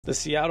The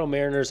Seattle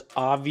Mariners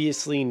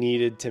obviously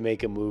needed to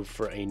make a move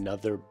for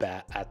another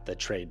bat at the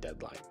trade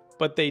deadline,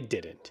 but they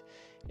didn't.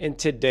 And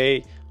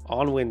today,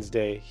 on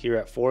Wednesday, here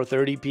at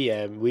 4:30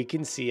 p.m., we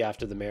can see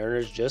after the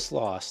Mariners just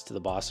lost to the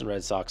Boston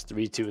Red Sox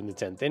 3-2 in the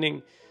 10th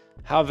inning,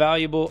 how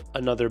valuable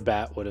another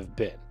bat would have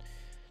been.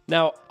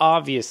 Now,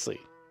 obviously,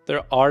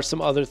 there are some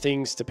other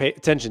things to pay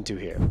attention to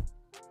here.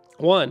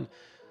 One,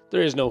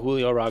 there is no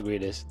Julio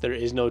Rodriguez. There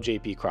is no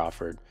J.P.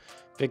 Crawford.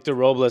 Victor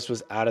Robles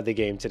was out of the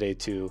game today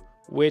too,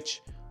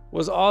 which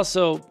was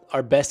also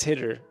our best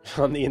hitter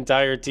on the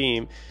entire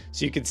team.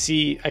 So you could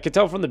see, I could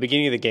tell from the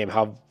beginning of the game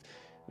how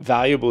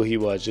valuable he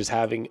was, just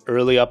having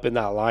early up in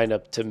that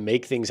lineup to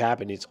make things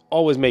happen. He's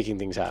always making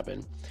things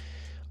happen.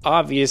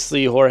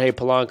 Obviously, Jorge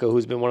Polanco,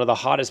 who's been one of the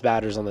hottest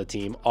batters on the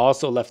team,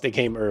 also left the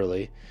game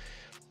early.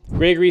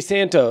 Gregory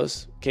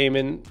Santos came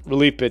in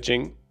relief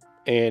pitching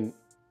and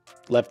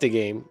left the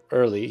game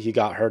early. He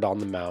got hurt on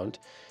the mound.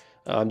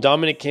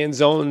 Dominic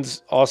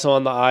Canzone's also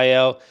on the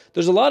IL.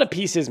 There's a lot of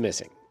pieces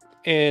missing.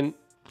 And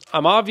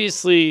I'm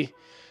obviously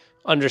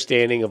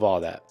understanding of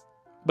all that.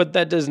 But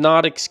that does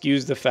not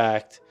excuse the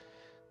fact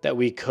that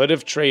we could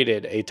have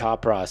traded a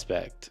top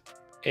prospect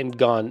and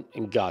gone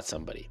and got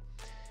somebody.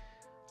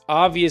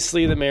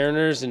 Obviously, the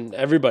Mariners and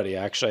everybody,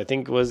 actually, I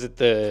think was it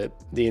the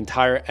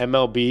entire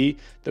MLB,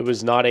 there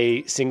was not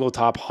a single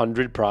top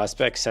 100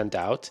 prospect sent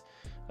out,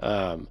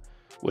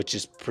 which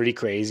is pretty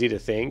crazy to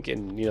think.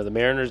 And, you know, the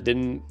Mariners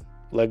didn't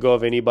let go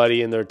of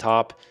anybody in their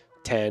top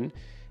 10.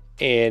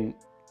 And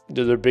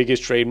their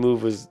biggest trade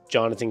move was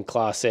Jonathan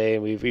Clase,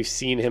 and we've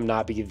seen him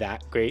not be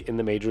that great in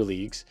the major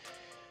leagues.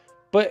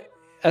 But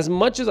as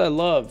much as I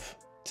love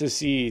to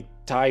see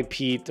Ty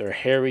Pete or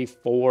Harry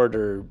Ford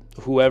or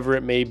whoever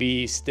it may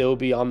be still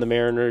be on the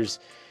Mariners,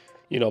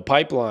 you know,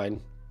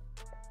 pipeline,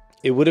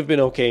 it would have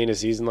been okay in a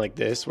season like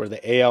this where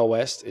the AL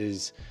West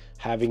is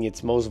having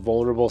its most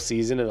vulnerable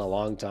season in a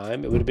long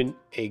time. It would have been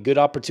a good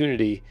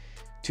opportunity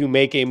to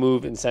make a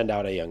move and send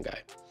out a young guy,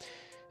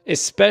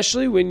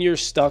 especially when you're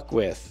stuck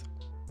with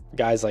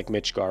guys like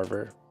Mitch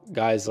Garver,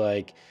 guys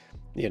like,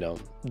 you know,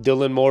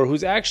 Dylan Moore,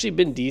 who's actually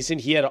been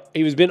decent. He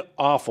was been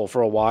awful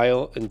for a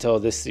while until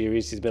this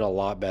series. He's been a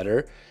lot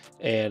better.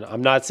 And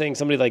I'm not saying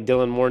somebody like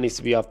Dylan Moore needs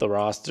to be off the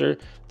roster.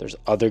 There's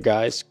other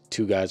guys,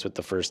 two guys with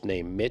the first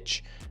name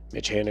Mitch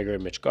Haniger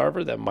and Mitch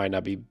Garver, that might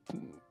not be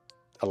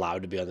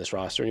allowed to be on this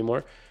roster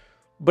anymore.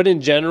 But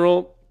in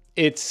general,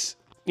 it's,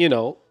 you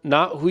know,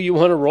 not who you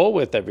want to roll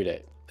with every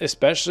day,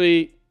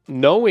 especially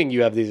knowing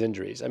you have these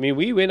injuries. I mean,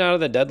 we went out of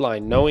the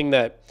deadline knowing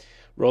that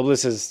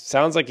Robles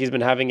sounds like he's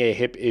been having a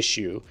hip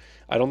issue.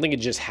 I don't think it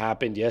just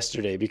happened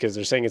yesterday because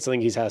they're saying it's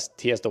something he has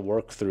to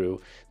work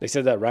through. They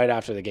said that right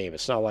after the game.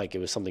 It's not like it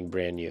was something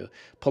brand new.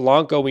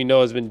 Polanco, we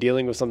know, has been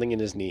dealing with something in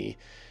his knee.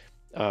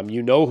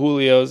 You know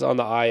Julio's on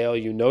the IL.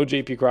 You know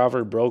J.P.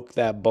 Crawford broke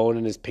that bone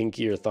in his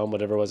pinky or thumb,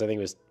 whatever it was. I think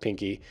it was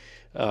pinky.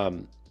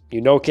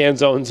 You know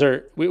Canzone's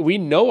hurt. We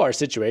know our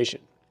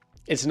situation.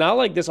 It's not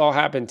like this all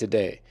happened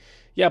today.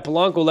 Yeah,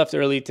 Polanco left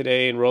early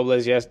today, and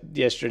Robles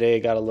yesterday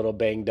got a little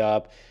banged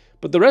up.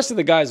 But the rest of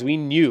the guys, we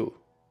knew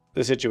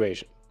the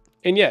situation.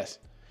 And yes,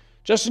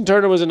 Justin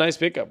Turner was a nice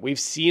pickup. We've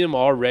seen him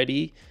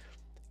already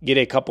get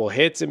a couple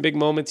hits in big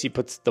moments. He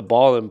puts the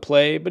ball in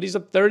play, but he's a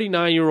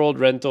 39-year-old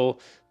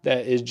rental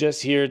that is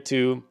just here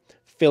to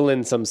fill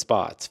in some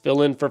spots.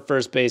 Fill in for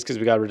first base because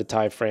we got rid of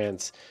Ty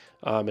France.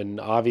 And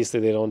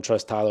obviously they don't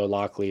trust Tyler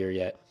Locklear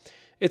yet.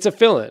 It's a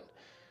fill-in.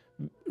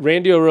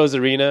 Randy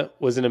Arozarena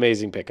was an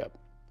amazing pickup.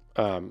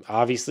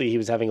 Obviously, he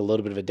was having a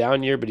little bit of a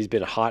down year, but he's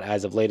been hot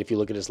as of late. If you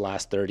look at his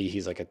last 30,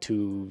 he's like a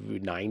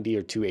 290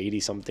 or 280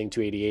 something,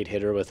 288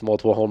 hitter with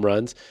multiple home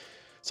runs.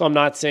 So I'm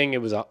not saying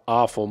it was an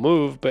awful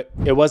move, but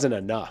it wasn't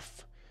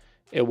enough.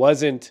 It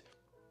wasn't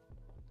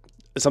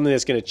something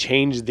that's going to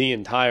change the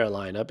entire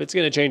lineup. It's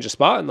going to change a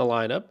spot in the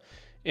lineup.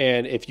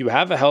 And if you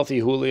have a healthy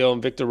Julio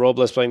and Victor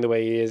Robles playing the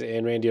way he is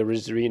and Randy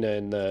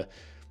Arozarena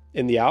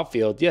in the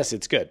outfield, yes,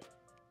 it's good.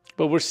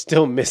 But we're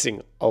still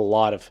missing a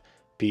lot of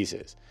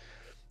pieces.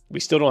 We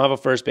still don't have a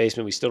first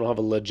baseman. We still don't have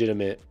a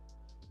legitimate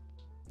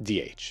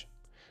DH.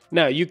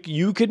 Now,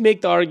 you could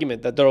make the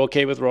argument that they're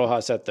okay with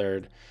Rojas at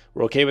third.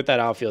 We're okay with that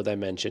outfield I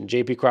mentioned.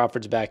 J.P.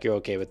 Crawford's back. You're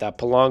okay with that.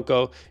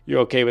 Polanco, you're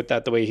okay with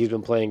that the way he's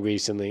been playing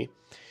recently.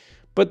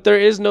 But there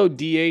is no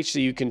DH that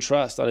you can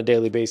trust on a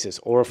daily basis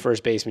or a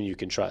first baseman you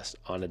can trust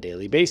on a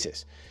daily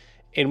basis.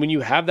 And when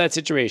you have that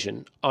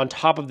situation, on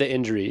top of the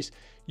injuries,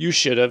 you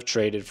should have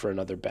traded for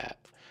another bat.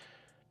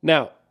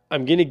 Now,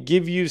 I'm going to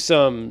give you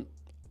some...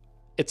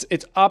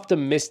 It's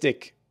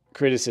optimistic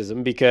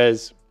criticism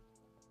because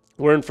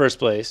we're in first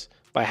place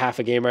by half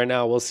a game right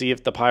now. We'll see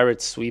if the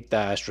Pirates sweep the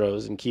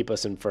Astros and keep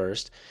us in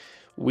first.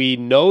 We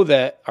know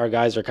that our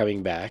guys are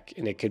coming back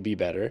and it could be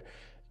better.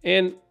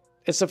 And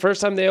it's the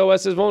first time the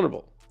AOS is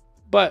vulnerable.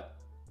 But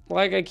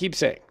like I keep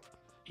saying,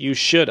 you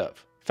should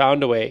have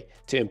found a way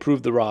to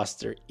improve the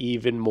roster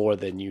even more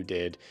than you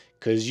did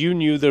because you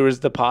knew there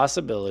was the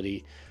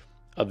possibility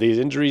of these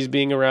injuries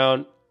being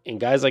around and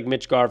guys like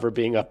Mitch Garver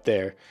being up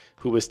there,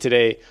 who was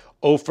today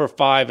 0 for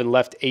 5 and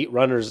left 8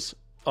 runners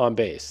on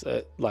base,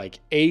 like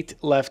 8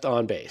 left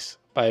on base.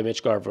 by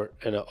Mitch Garver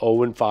in an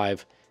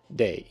 0-5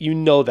 day. You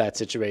know that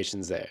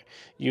situation's there.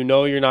 You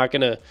know you're not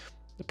going to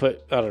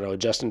put, I don't know,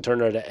 Justin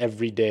Turner at an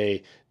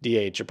everyday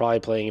DH. You're probably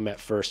playing him at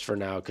first for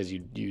now because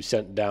you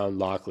sent down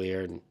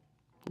Locklear, and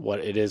what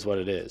it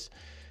is.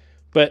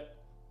 But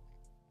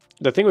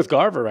the thing with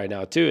Garver right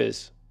now, too,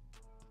 is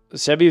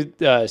Sebi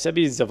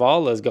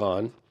Zavala is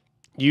gone.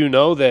 You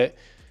know that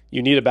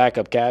you need a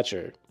backup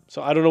catcher.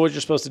 So I don't know what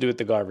you're supposed to do with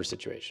the Garver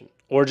situation.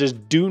 Or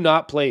just do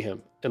not play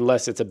him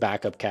unless it's a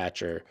backup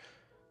catcher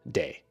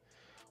day.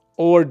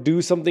 Or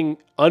do something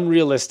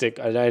unrealistic.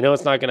 And I know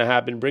it's not going to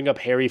happen. Bring up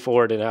Harry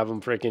Ford and have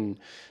him freaking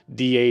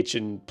DH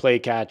and play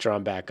catcher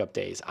on backup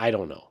days. I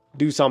don't know.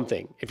 Do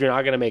something if you're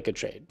not going to make a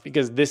trade,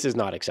 because this is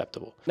not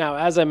acceptable. Now,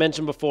 as I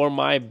mentioned before,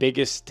 my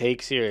biggest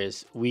takes here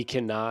is we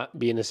cannot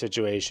be in a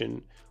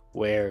situation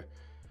where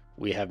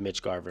we have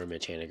Mitch Garver and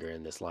Mitch Haniger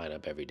in this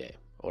lineup every day,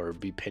 or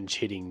be pinch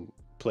hitting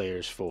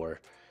players for,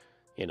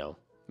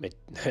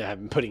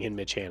 I'm putting in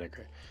Mitch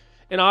Haniger.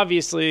 And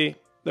obviously,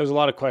 there was a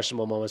lot of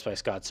questionable moments by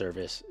Scott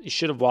Service. He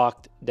should have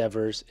walked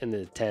Devers in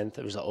the 10th.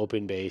 There was an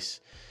open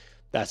base.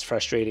 That's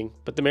frustrating.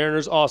 But the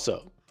Mariners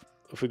also,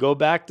 if we go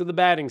back to the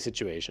batting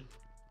situation,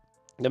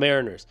 the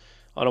Mariners,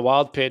 on a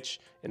wild pitch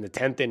in the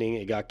 10th inning,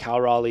 it got Cal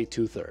Raleigh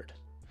 2/3.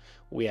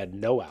 We had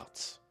no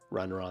outs,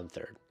 runner on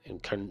third,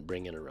 and couldn't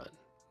bring in a run.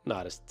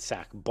 Not a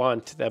sack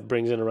bunt that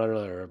brings in a runner,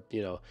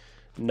 or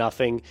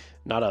nothing.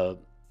 Not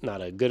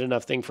a good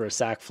enough thing for a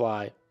sack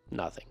fly.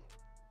 Nothing.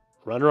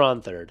 Runner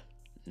on third,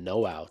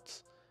 no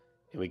outs,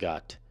 and we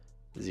got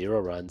 0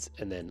 runs,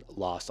 and then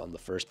lost on the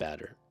first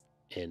batter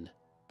in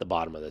the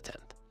bottom of the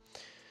 10th.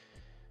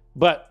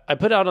 But I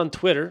put out on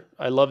Twitter,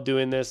 I love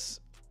doing this,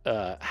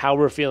 how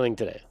we're feeling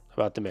today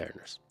about the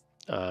Mariners.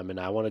 And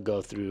I want to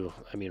go through,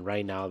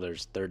 right now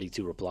there's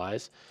 32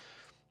 replies.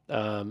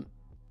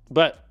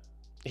 But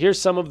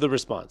here's some of the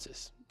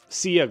responses.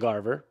 See ya,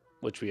 Garver,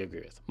 which we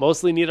agree with.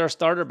 Mostly need our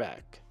starter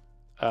back.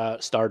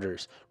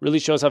 Starters. Really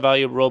shows how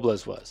valuable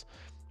Robles was.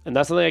 And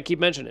that's something I keep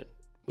mentioning.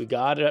 We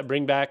got to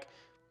bring back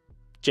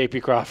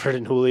J.P. Crawford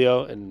and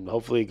Julio, and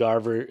hopefully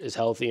Garver is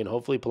healthy, and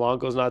hopefully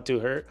Polanco's not too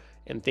hurt,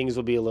 and things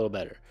will be a little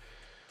better.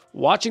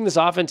 Watching this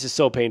offense is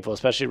so painful,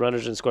 especially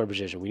runners in scoring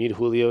position. We need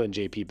Julio and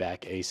JP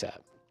back ASAP.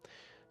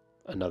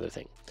 Another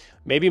thing.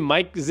 Maybe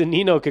Mike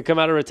Zunino could come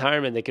out of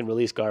retirement. They can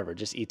release Garver.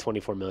 Just eat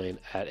 $24 million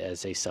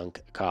as a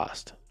sunk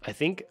cost. I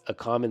think a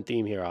common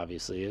theme here,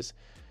 obviously, is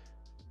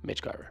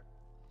Mitch Garver.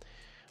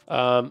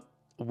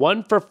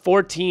 1 for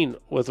 14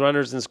 with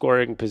runners in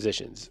scoring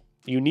positions.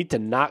 You need to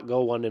not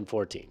go 1 in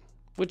 14,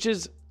 which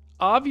is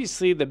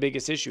obviously the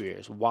biggest issue here,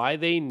 is why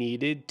they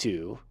needed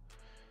to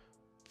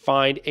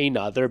find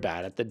another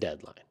bat at the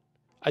deadline.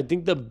 I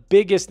think the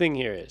biggest thing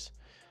here is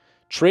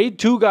trade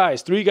 2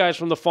 guys, 3 guys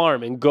from the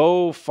farm and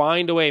go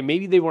find a way.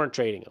 Maybe they weren't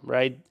trading them,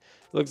 right?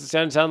 It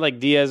sounded like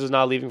Diaz was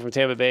not leaving from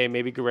Tampa Bay.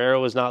 Maybe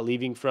Guerrero was not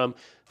leaving from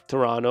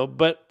Toronto,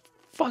 but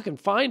fucking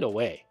find a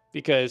way,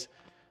 because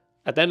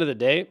at the end of the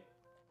day,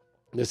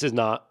 this is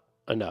not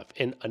enough.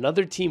 And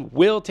another team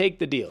will take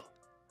the deal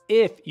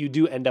if you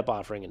do end up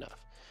offering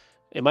enough.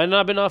 It might not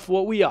have been enough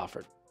what we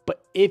offered,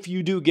 but if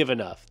you do give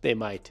enough, they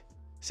might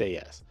say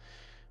yes.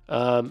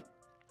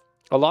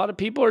 A lot of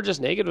people are just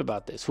negative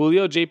about this.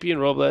 Julio, JP,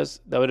 and Robles,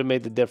 that would have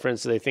made the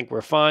difference. So they think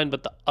we're fine.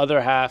 But the other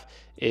half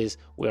is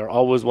we are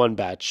always 1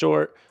 bat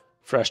short,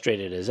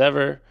 frustrated as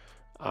ever.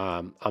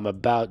 I'm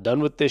about done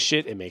with this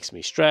shit. It makes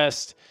me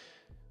stressed.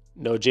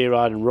 No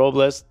J-Rod and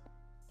Robles.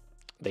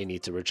 They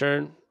need to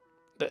return.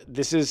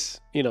 This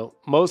is,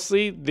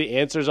 mostly the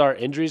answers are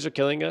injuries are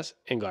killing us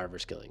and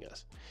Garver's killing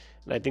us.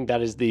 And I think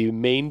that is the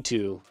main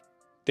 2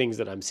 things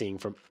that I'm seeing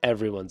from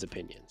everyone's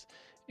opinions.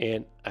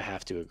 And I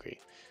have to agree.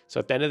 So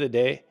at the end of the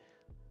day,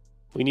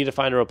 we need to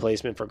find a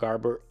replacement for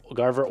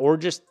Garver, or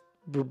just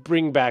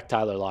bring back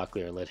Tyler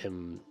Locklear and let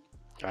him,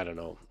 I don't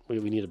know, we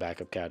need a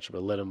backup catcher,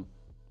 but let him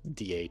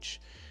DH,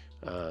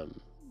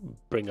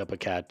 bring up a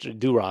catcher,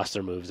 do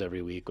roster moves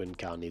every week when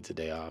Cal needs a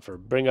day off, or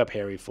bring up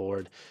Harry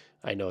Ford.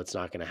 I know it's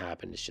not going to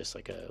happen. It's just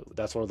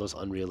that's one of those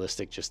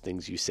unrealistic just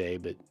things you say,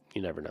 but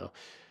you never know.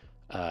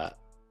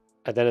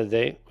 At the end of the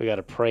day, we got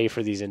to pray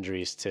for these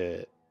injuries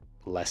to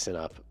lessen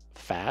up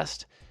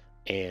fast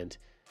and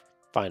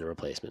find a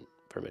replacement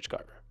for Mitch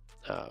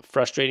Garver.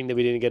 Frustrating that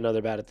we didn't get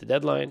another bat at the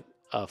deadline.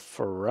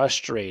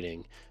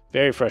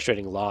 Very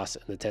frustrating loss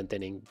in the 10th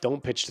inning.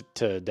 Don't pitch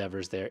to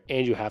Devers there,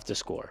 and you have to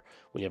score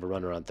when you have a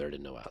runner on third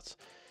and no outs.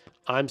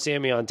 I'm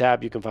Sammy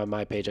ONTAP. You can find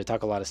my page. I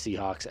talk a lot of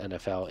Seahawks,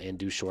 NFL, and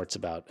do shorts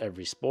about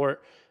every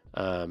sport.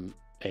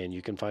 And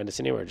you can find us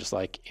anywhere. Just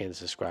like and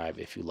subscribe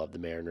if you love the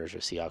Mariners or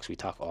Seahawks. We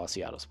talk all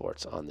Seattle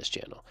sports on this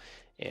channel.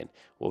 And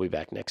we'll be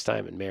back next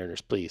time. And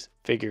Mariners, please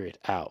figure it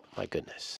out. My goodness.